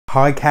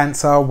Hi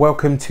Cancer,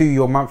 welcome to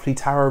your monthly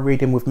tarot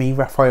reading with me,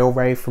 Raphael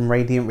Ray from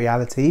Radiant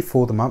Reality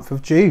for the month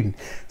of June.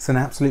 It's an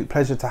absolute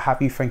pleasure to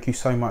have you. Thank you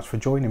so much for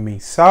joining me.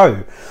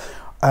 So,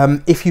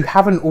 if you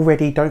haven't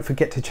already, don't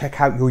forget to check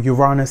out your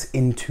Uranus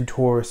into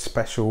Taurus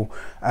special.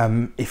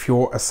 If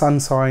you're a sun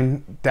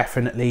sign,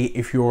 definitely.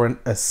 If you're an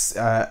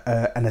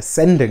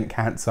ascendant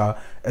Cancer,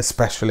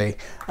 especially.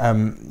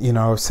 You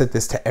know, I've said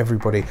this to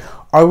everybody.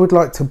 I would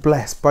like to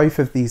bless both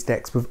of these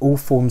decks with all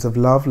forms of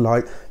love,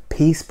 light,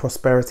 peace,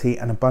 prosperity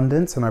and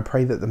abundance, and I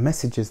pray that the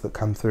messages that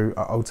come through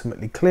are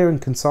ultimately clear and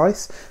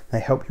concise. They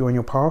help you on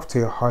your path to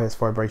your highest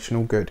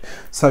vibrational good.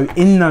 So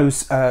in those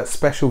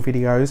special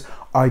videos,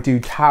 I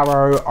do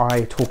tarot,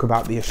 I talk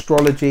about the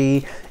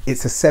astrology.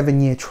 It's a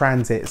 7-year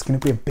transit. It's going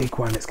to be a big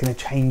one. It's going to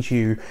change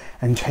you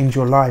and change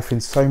your life in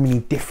so many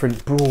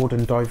different, broad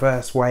and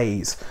diverse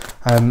ways.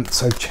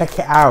 So check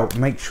it out,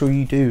 make sure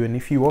you do. And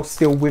if you are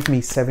still with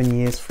me 7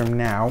 years from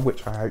now,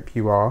 which I hope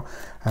you are,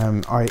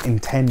 I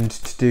intend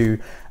to do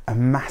a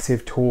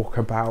massive talk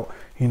about,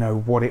 you know,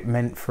 what it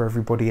meant for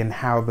everybody and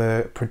how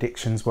the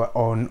predictions were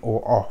on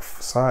or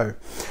off. So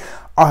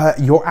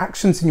your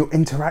actions and your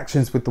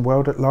interactions with the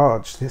world at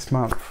large this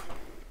month.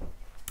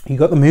 You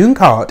got the Moon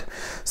card.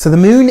 So the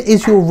Moon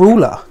is your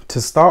ruler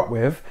to start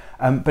with,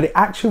 but it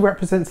actually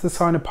represents the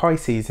sign of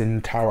Pisces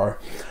in tarot.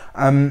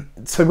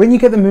 So when you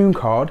get the Moon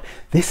card,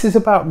 this is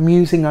about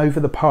musing over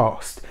the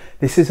past.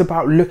 This is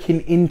about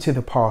looking into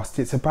the past.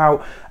 It's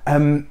about,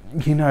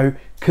 you know,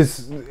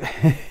 because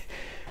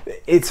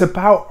it's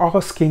about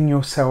asking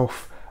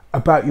yourself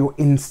about your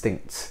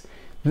instincts.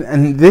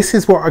 And this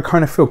is what I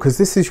kind of feel, because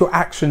this is your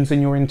actions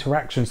and your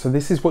interactions. So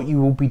this is what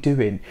you will be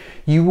doing.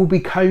 You will be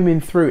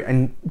combing through,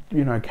 and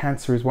you know,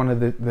 Cancer is one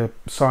of the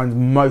signs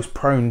most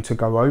prone to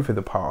go over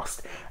the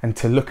past and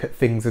to look at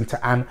things and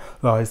to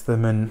analyze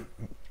them and,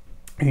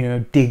 you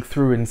know, dig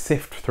through and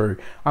sift through.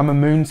 I'm a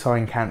moon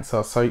sign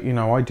Cancer, so you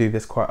know, I do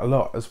this quite a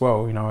lot as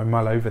well. You know, I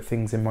mull over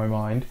things in my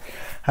mind.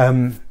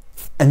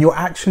 And your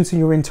actions and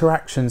your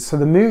interactions. So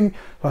the Moon,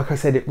 like I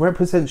said, it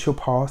represents your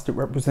past. It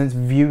represents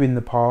viewing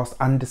the past,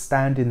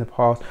 understanding the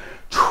past,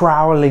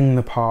 troweling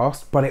the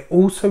past, but it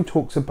also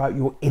talks about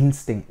your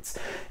instincts.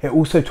 It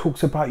also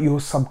talks about your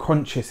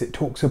subconscious. It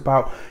talks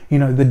about, you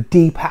know, the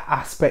deeper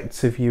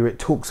aspects of you. It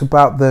talks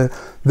about the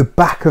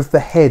back of the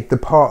head, the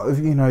part of,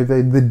 you know,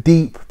 the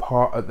deep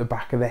part at the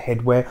back of the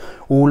head where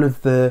all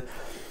of the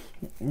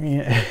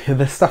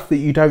stuff that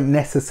you don't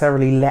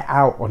necessarily let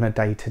out on a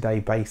day-to-day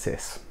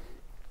basis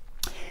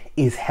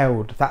is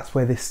held. That's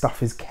where this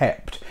stuff is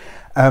kept.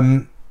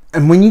 And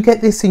when you get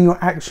this in your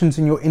actions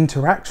and your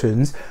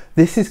interactions,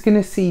 this is going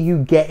to see you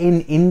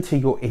getting into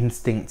your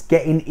instincts,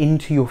 getting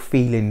into your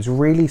feelings,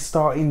 really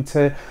starting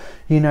to,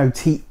 you know,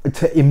 to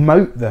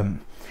emote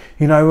them.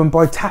 You know, and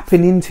by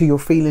tapping into your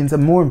feelings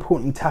and more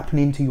importantly tapping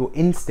into your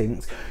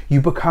instincts,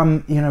 you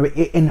become, you know,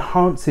 it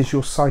enhances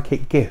your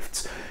psychic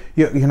gifts.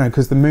 You know,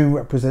 because the Moon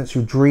represents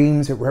your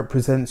dreams, it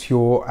represents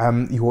your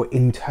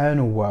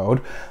internal world.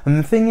 And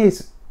the thing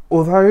is,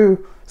 although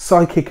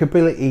psychic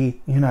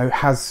ability, you know,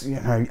 has, you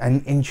know,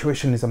 and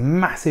intuition is a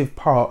massive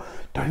part,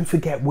 don't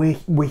forget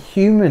we're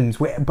humans,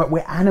 but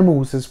we're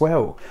animals as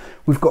well.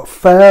 We've got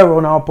fur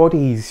on our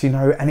bodies, you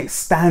know, and it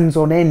stands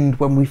on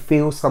end when we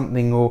feel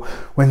something or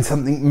when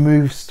something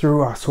moves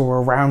through us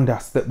or around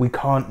us that we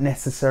can't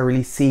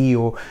necessarily see,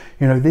 or,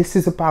 you know, this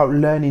is about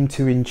learning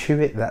to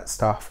intuit that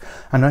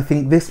stuff. And I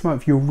think this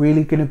month you're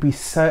really going to be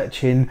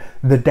searching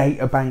the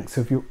data banks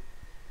of your...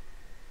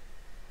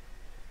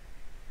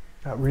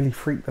 That really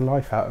freaked the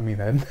life out of me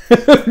then.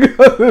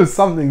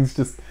 Something's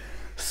just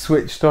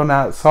switched on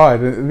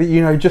outside,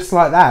 you know, just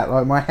like that.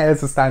 Like my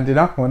hairs are standing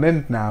up on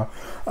end now.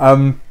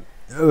 Yeah,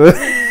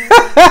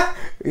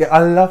 I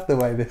love the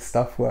way this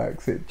stuff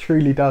works. It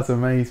truly does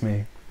amaze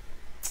me.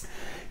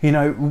 You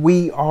know,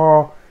 we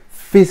are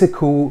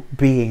physical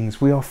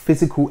beings. We are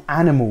physical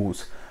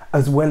animals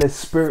as well as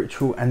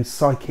spiritual and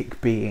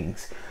psychic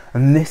beings.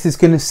 And this is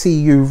going to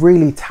see you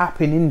really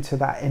tapping into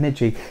that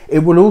energy. It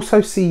will also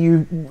see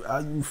you,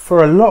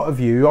 for a lot of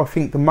you, I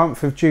think the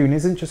month of June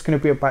isn't just going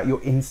to be about your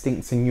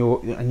instincts and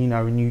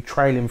and you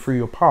trailing through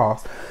your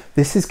past.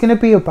 This is going to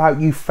be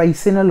about you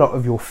facing a lot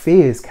of your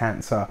fears,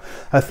 Cancer.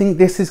 I think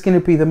this is going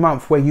to be the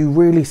month where you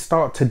really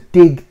start to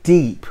dig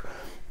deep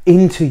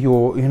into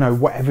your, you know,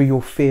 whatever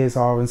your fears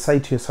are and say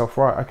to yourself,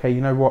 right, okay, you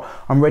know what,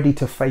 I'm ready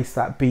to face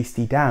that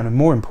beastie down, and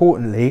more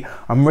importantly,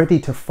 I'm ready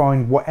to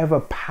find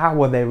whatever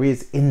power there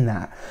is in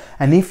that.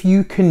 And if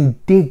you can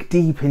dig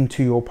deep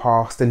into your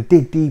past and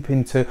dig deep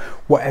into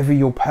whatever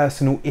your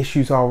personal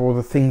issues are or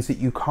the things that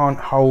you can't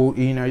hold,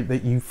 you know,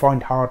 that you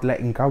find hard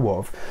letting go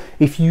of,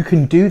 if you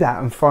can do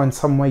that and find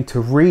some way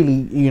to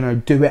really, you know,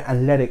 do it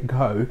and let it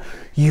go,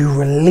 you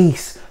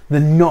release the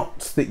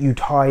knots that you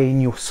tie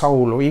in your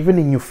soul or even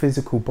in your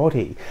physical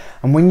body.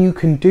 And when you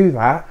can do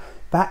that,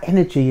 that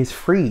energy is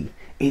free.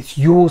 It's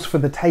yours for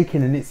the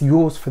taking and it's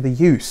yours for the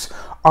use.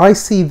 I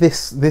see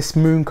this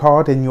Moon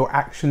card in your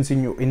actions,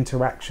 in your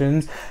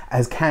interactions,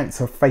 as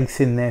Cancer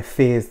facing their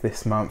fears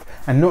this month.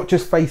 And not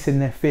just facing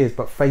their fears,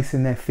 but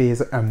facing their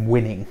fears and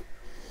winning.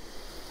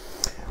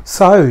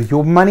 So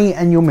your money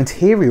and your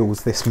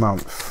materials this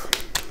month.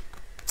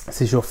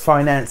 This is your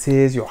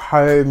finances, your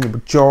home, your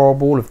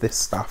job, all of this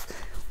stuff.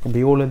 Can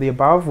be all of the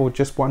above or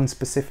just one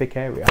specific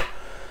area.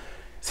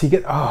 So you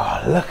get,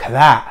 oh, look at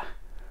that.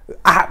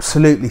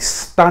 Absolutely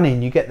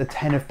stunning. You get the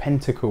 10 of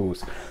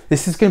Pentacles.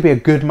 This is going to be a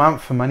good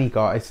month for money,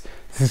 guys.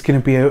 This is going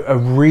to be a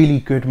really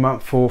good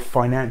month for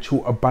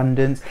financial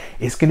abundance.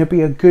 It's going to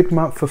be a good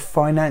month for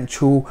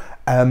financial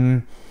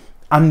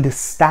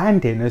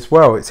understanding as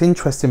well. It's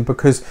interesting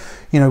because,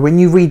 you know, when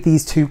you read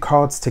these two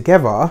cards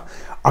together,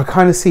 I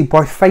kind of see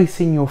by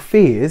facing your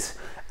fears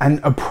and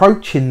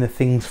approaching the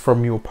things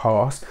from your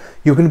past,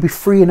 you're going to be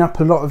freeing up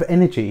a lot of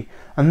energy,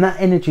 and that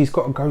energy's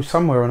got to go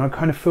somewhere. And I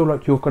kind of feel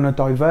like you're going to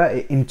divert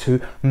it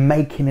into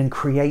making and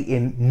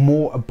creating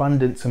more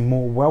abundance and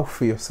more wealth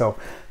for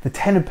yourself. The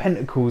 10 of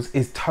Pentacles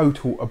is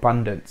total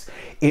abundance.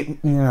 You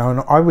know,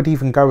 and I would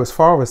even go as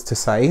far as to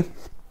say,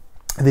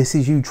 this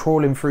is you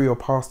trawling through your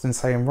past and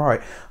saying,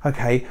 right,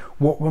 okay,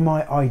 what were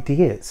my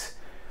ideas?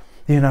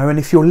 You know, and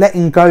if you're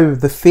letting go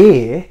of the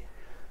fear,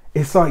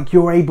 it's like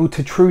you're able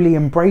to truly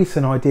embrace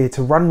an idea,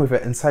 to run with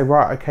it and say,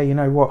 right, okay, you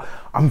know what,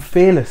 I'm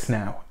fearless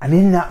now. And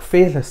in that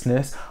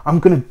fearlessness, I'm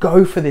going to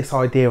go for this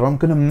idea. I'm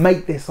going to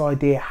make this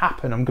idea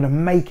happen. I'm going to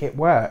make it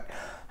work.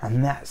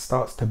 And that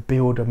starts to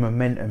build a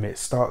momentum. It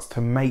starts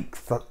to make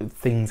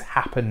things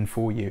happen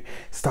for you. It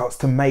starts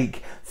to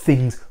make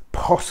things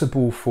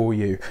possible for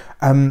you.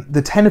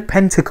 The 10 of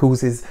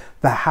Pentacles is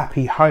the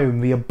happy home,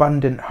 the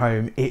abundant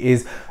home. It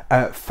is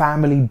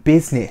family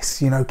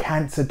business. You know,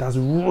 Cancer does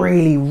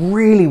really,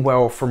 really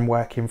well from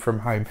working from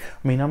home.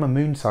 I mean, I'm a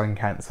moon sign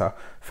Cancer.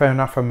 Fair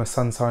enough, I'm a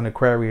sun sign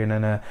Aquarian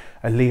and a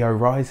Leo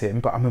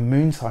rising, but I'm a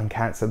moon sign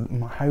Cancer.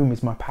 My home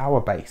is my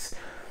power base.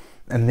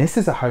 And this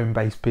is a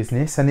home-based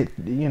business, and it,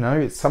 you know,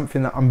 it's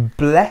something that I'm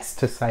blessed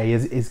to say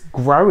is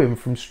growing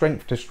from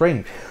strength to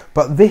strength.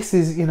 But this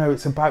is, you know,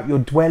 it's about your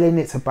dwelling,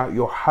 it's about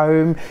your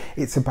home,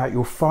 it's about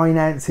your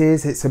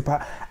finances, it's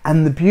about,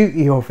 and the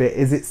beauty of it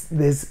is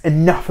there's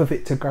enough of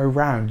it to go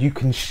round. You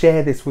can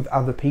share this with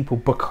other people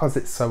because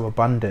it's so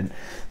abundant.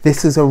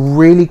 This is a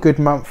really good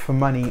month for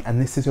money,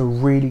 and this is a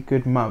really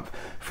good month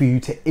for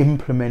you to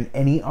implement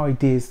any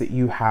ideas that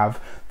you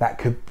have that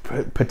could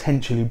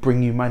potentially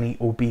bring you money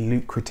or be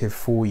lucrative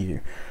for you.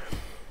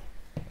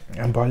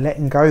 And by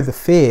letting go the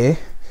fear,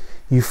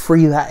 you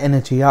free that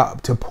energy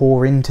up to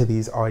pour into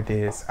these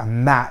ideas,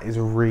 and that is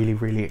a really,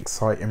 really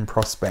exciting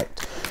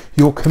prospect.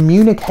 Your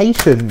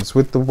communications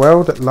with the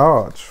world at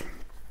large.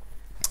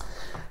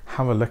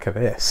 Have a look at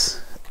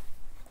this.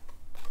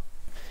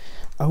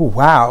 Oh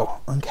wow,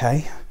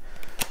 okay,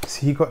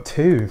 so you got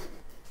two.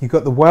 You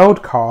got the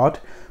World card,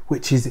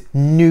 which is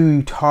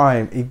new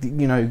time.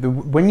 You know,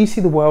 when you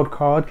see the World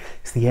card,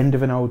 it's the end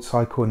of an old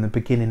cycle and the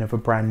beginning of a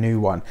brand new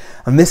one.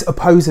 And this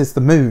opposes the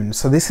moon.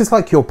 So this is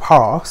like your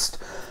past.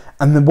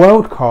 And the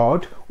World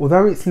card,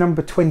 although it's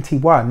number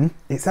 21,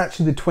 it's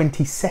actually the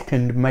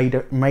 22nd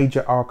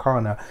major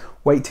arcana.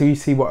 Wait till you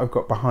see what I've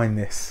got behind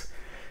this.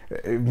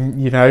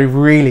 You know,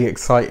 really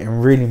exciting,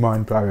 really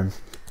mind-blowing.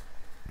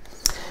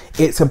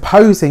 It's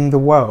opposing the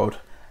World.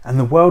 And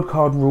the World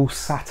card rules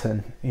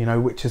Saturn, you know,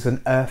 which is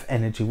an earth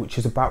energy, which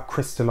is about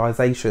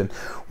crystallization.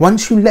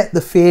 Once you let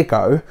the fear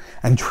go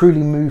and truly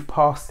move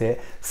past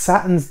it,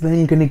 Saturn's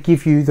then going to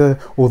give you the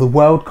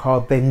World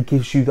card then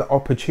gives you the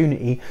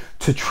opportunity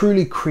to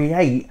truly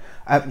create,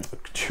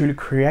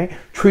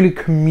 truly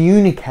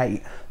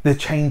communicate the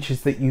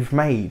changes that you've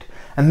made.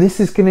 And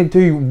this is going to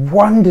do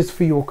wonders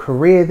for your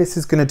career. This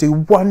is going to do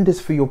wonders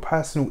for your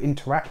personal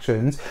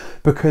interactions,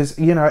 because,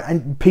 you know,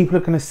 and people are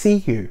going to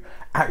see you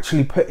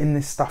actually putting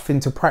this stuff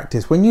into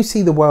practice. When you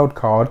see the World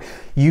card,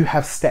 you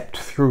have stepped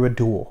through a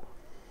door.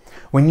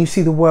 When you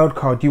see the World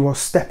card, you are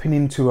stepping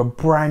into a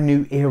brand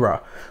new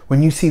era.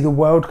 When you see the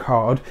World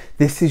card,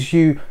 this is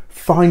you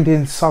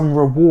finding some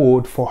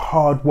reward for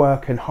hard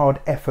work and hard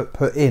effort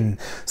put in.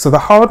 So the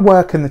hard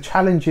work and the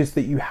challenges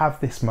that you have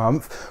this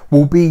month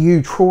will be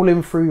you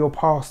trawling through your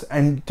past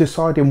and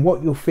deciding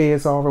what your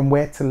fears are and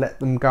where to let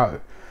them go.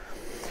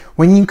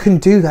 When you can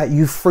do that,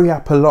 you free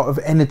up a lot of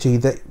energy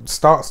that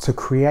starts to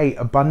create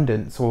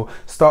abundance, or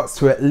starts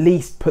to at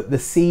least put the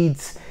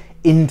seeds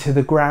into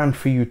the ground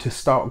for you to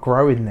start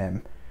growing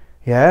them.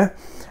 Yeah?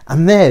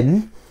 And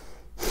then,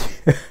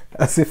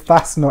 as if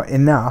that's not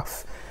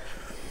enough,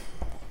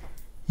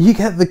 you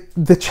get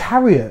the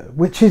Chariot,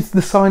 which is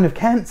the sign of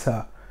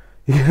Cancer.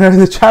 You know,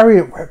 the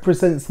Chariot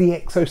represents the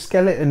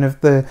exoskeleton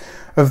of the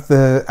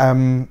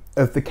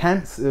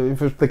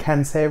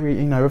Cancerian,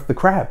 you know, of the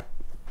crab.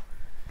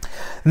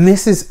 And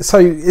this is, so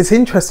it's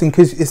interesting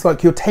because it's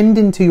like you're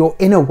tending to your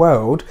inner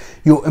world,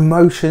 your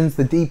emotions,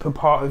 the deeper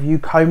part of you,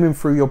 combing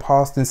through your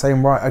past and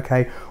saying, right,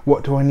 okay,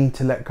 what do I need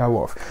to let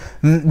go of?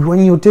 And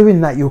when you're doing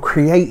that, you're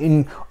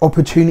creating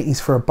opportunities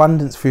for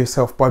abundance for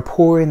yourself by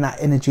pouring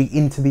that energy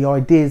into the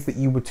ideas that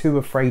you were too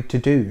afraid to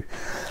do.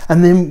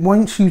 And then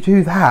once you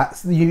do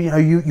that,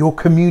 your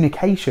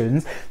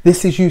communications,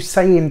 this is you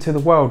saying to the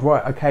world,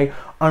 right, okay,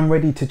 I'm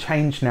ready to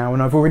change now,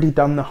 and I've already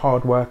done the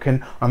hard work,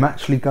 and I'm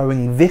actually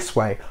going this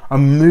way.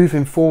 I'm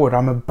moving forward.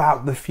 I'm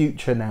about the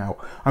future now.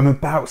 I'm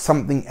about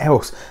something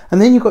else.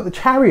 And then you've got the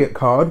Chariot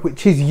card,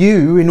 which is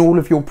you in all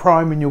of your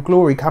prime and your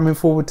glory, coming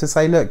forward to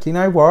say, look, you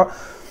know what?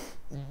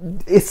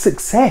 It's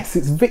success,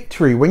 it's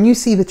victory. When you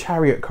see the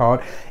Chariot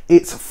card,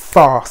 it's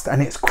fast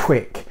and it's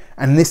quick.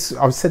 And this,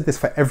 I've said this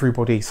for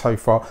everybody so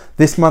far,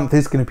 this month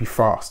is going to be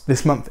fast.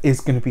 This month is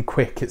going to be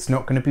quick. It's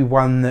not going to be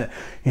one that,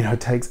 you know,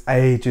 takes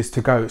ages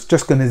to go. It's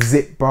just going to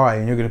zip by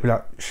and you're going to be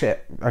like,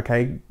 shit,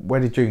 okay,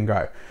 where did June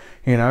go?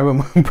 You know,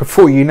 and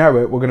before you know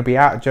it, we're going to be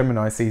out of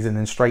Gemini season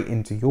and straight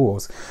into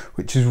yours,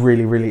 which is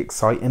really, really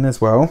exciting as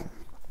well.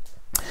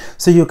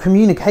 So your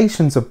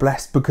communications are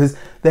blessed because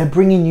they're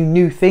bringing you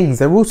new things.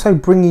 They're also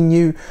bringing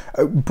you,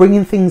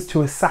 bringing things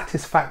to a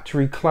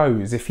satisfactory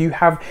close. If you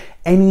have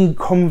any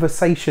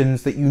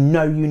conversations that you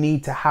know you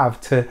need to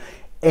have to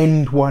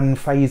end one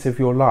phase of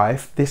your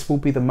life, this will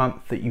be the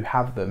month that you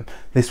have them.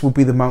 This will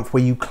be the month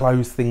where you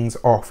close things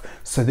off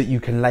so that you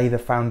can lay the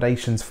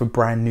foundations for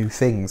brand new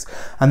things.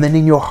 And then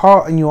in your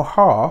heart and your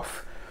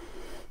half,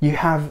 you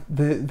have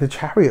the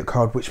Chariot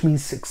card, which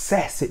means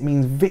success. It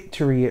means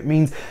victory. It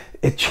means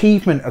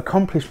achievement,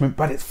 accomplishment,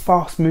 but it's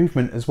fast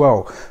movement as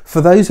well. For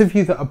those of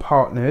you that are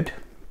partnered,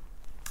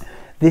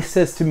 this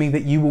says to me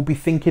that you will be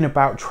thinking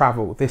about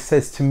travel. This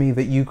says to me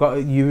that you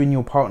and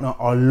your partner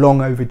are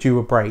long overdue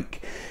a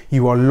break.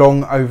 You are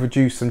long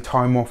overdue some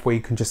time off where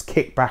you can just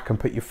kick back and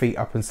put your feet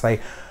up and say,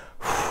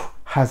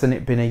 hasn't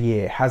it been a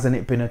year? Hasn't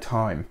it been a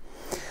time?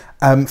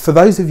 For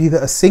those of you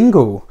that are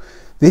single,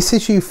 this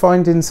is you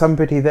finding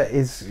somebody that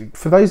is,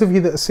 for those of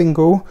you that are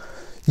single,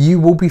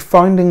 you will be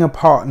finding a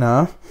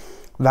partner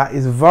that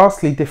is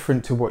vastly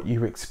different to what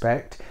you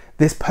expect.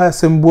 This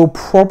person will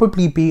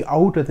probably be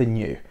older than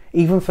you.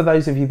 Even for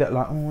those of you that are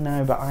like, oh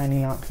no, but I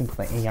only like people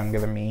that are younger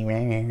than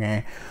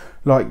me.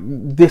 Like,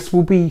 this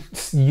will be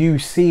you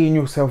seeing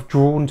yourself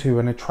drawn to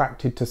and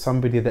attracted to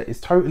somebody that is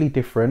totally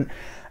different.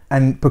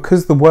 And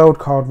because the World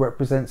card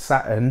represents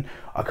Saturn,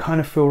 I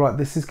kind of feel like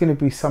this is going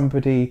to be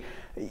somebody,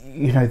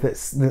 you know,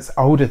 that's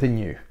older than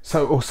you.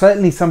 So, or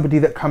certainly somebody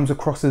that comes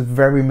across as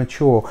very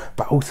mature,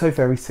 but also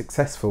very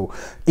successful.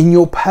 In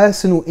your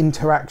personal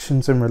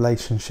interactions and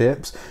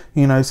relationships,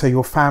 you know, so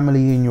your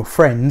family and your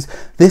friends,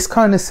 this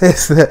kind of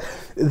says that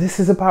this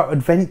is about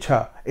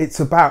adventure.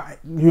 It's about,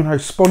 you know,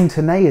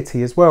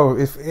 spontaneity as well.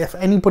 If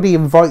anybody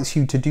invites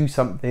you to do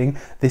something,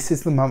 this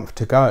is the month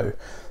to go.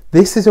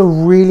 This is a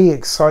really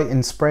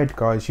exciting spread,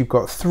 guys. You've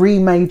got 3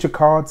 major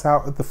cards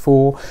out of the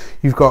 4.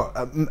 You've got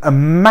a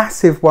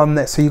massive one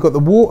there. So you've got the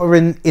water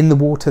in the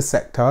water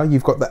sector.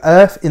 You've got the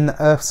earth in the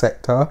earth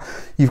sector.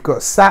 You've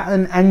got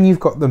Saturn and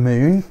you've got the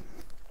moon.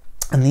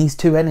 And these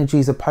 2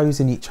 energies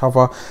opposing each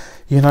other.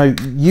 You know,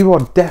 you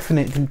are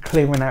definitely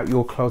clearing out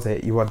your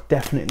closet. You are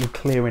definitely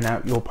clearing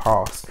out your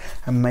past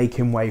and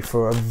making way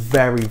for a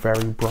very,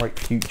 very bright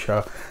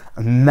future.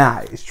 And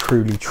that is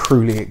truly,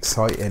 truly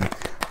exciting.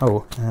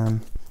 Oh,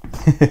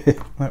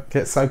 don't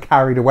get so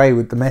carried away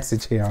with the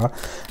message here.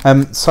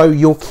 So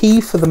your key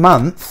for the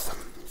month,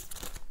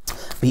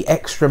 the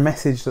extra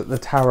message that the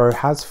tarot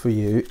has for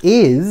you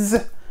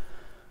is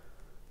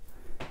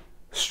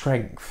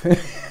strength.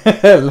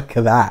 Look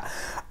at that.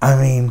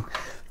 I mean,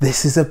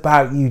 this is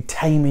about you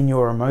taming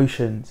your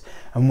emotions.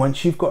 And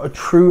once you've got a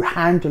true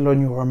handle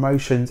on your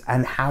emotions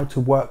and how to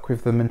work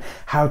with them and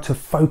how to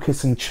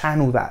focus and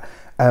channel that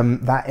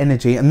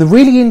energy. And the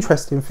really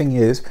interesting thing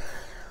is,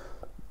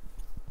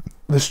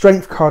 the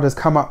Strength card has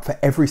come up for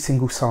every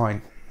single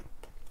sign.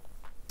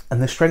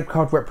 And the Strength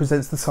card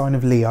represents the sign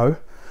of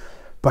Leo,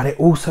 but it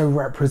also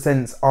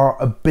represents our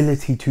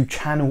ability to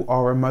channel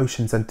our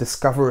emotions and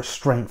discover a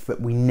strength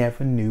that we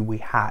never knew we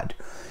had.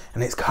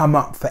 And it's come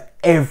up for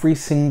every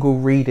single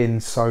reading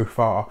so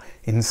far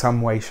in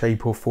some way,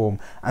 shape or form.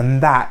 And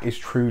that is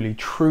truly,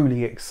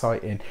 truly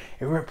exciting.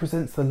 It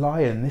represents the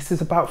Lion. This is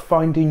about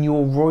finding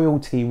your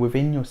royalty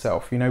within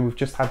yourself. You know, we've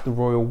just had the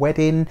royal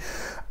wedding.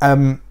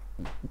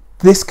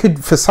 This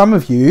could, for some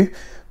of you,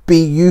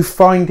 be you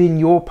finding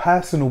your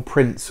personal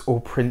prince or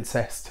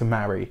princess to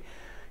marry.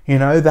 You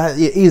know, that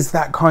it is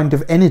that kind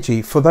of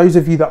energy. For those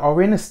of you that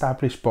are in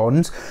established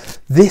bonds,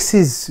 this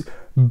is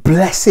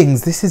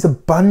blessings, this is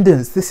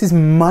abundance, this is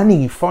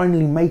money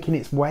finally making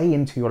its way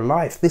into your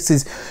life. This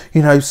is,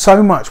 you know,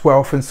 so much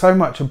wealth and so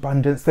much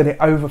abundance that it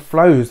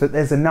overflows, that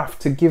there's enough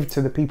to give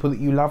to the people that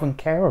you love and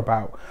care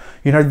about.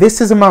 You know, this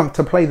is a month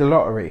to play the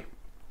lottery.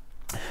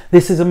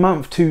 This is a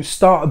month to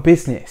start a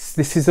business.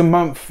 This is a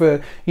month for,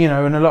 you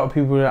know, and a lot of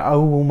people are like,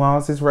 oh, well,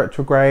 Mars is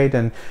retrograde,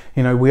 and,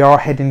 you know, we are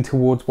heading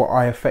towards what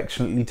I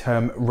affectionately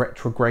term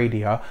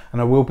retrogradia, and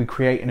I will be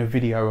creating a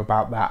video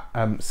about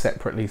that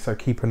separately, so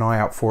keep an eye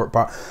out for it.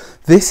 But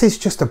this is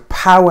just a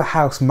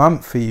powerhouse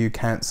month for you,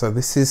 Cancer.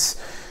 This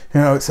is,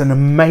 you know, it's an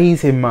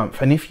amazing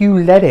month, and if you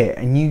let it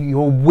and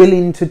you're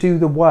willing to do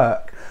the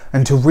work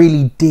and to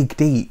really dig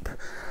deep,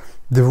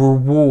 the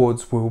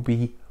rewards will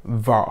be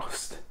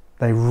vast.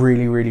 They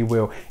really, really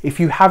will. If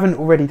you haven't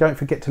already, don't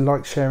forget to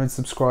like, share and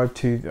subscribe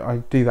to, I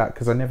do that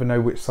because I never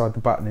know which side the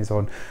button is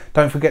on.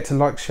 Don't forget to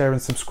like, share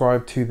and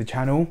subscribe to the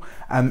channel.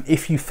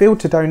 If you feel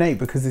to donate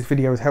because this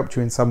video has helped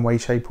you in some way,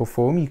 shape or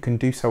form, you can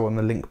do so on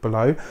the link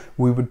below.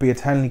 We would be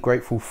eternally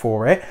grateful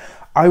for it.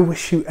 I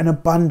wish you an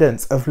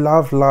abundance of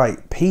love,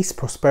 light, peace,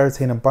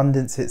 prosperity and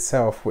abundance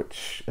itself,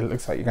 which it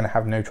looks like you're going to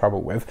have no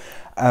trouble with.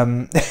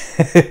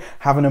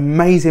 Have an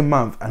amazing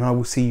month and I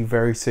will see you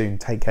very soon.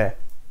 Take care.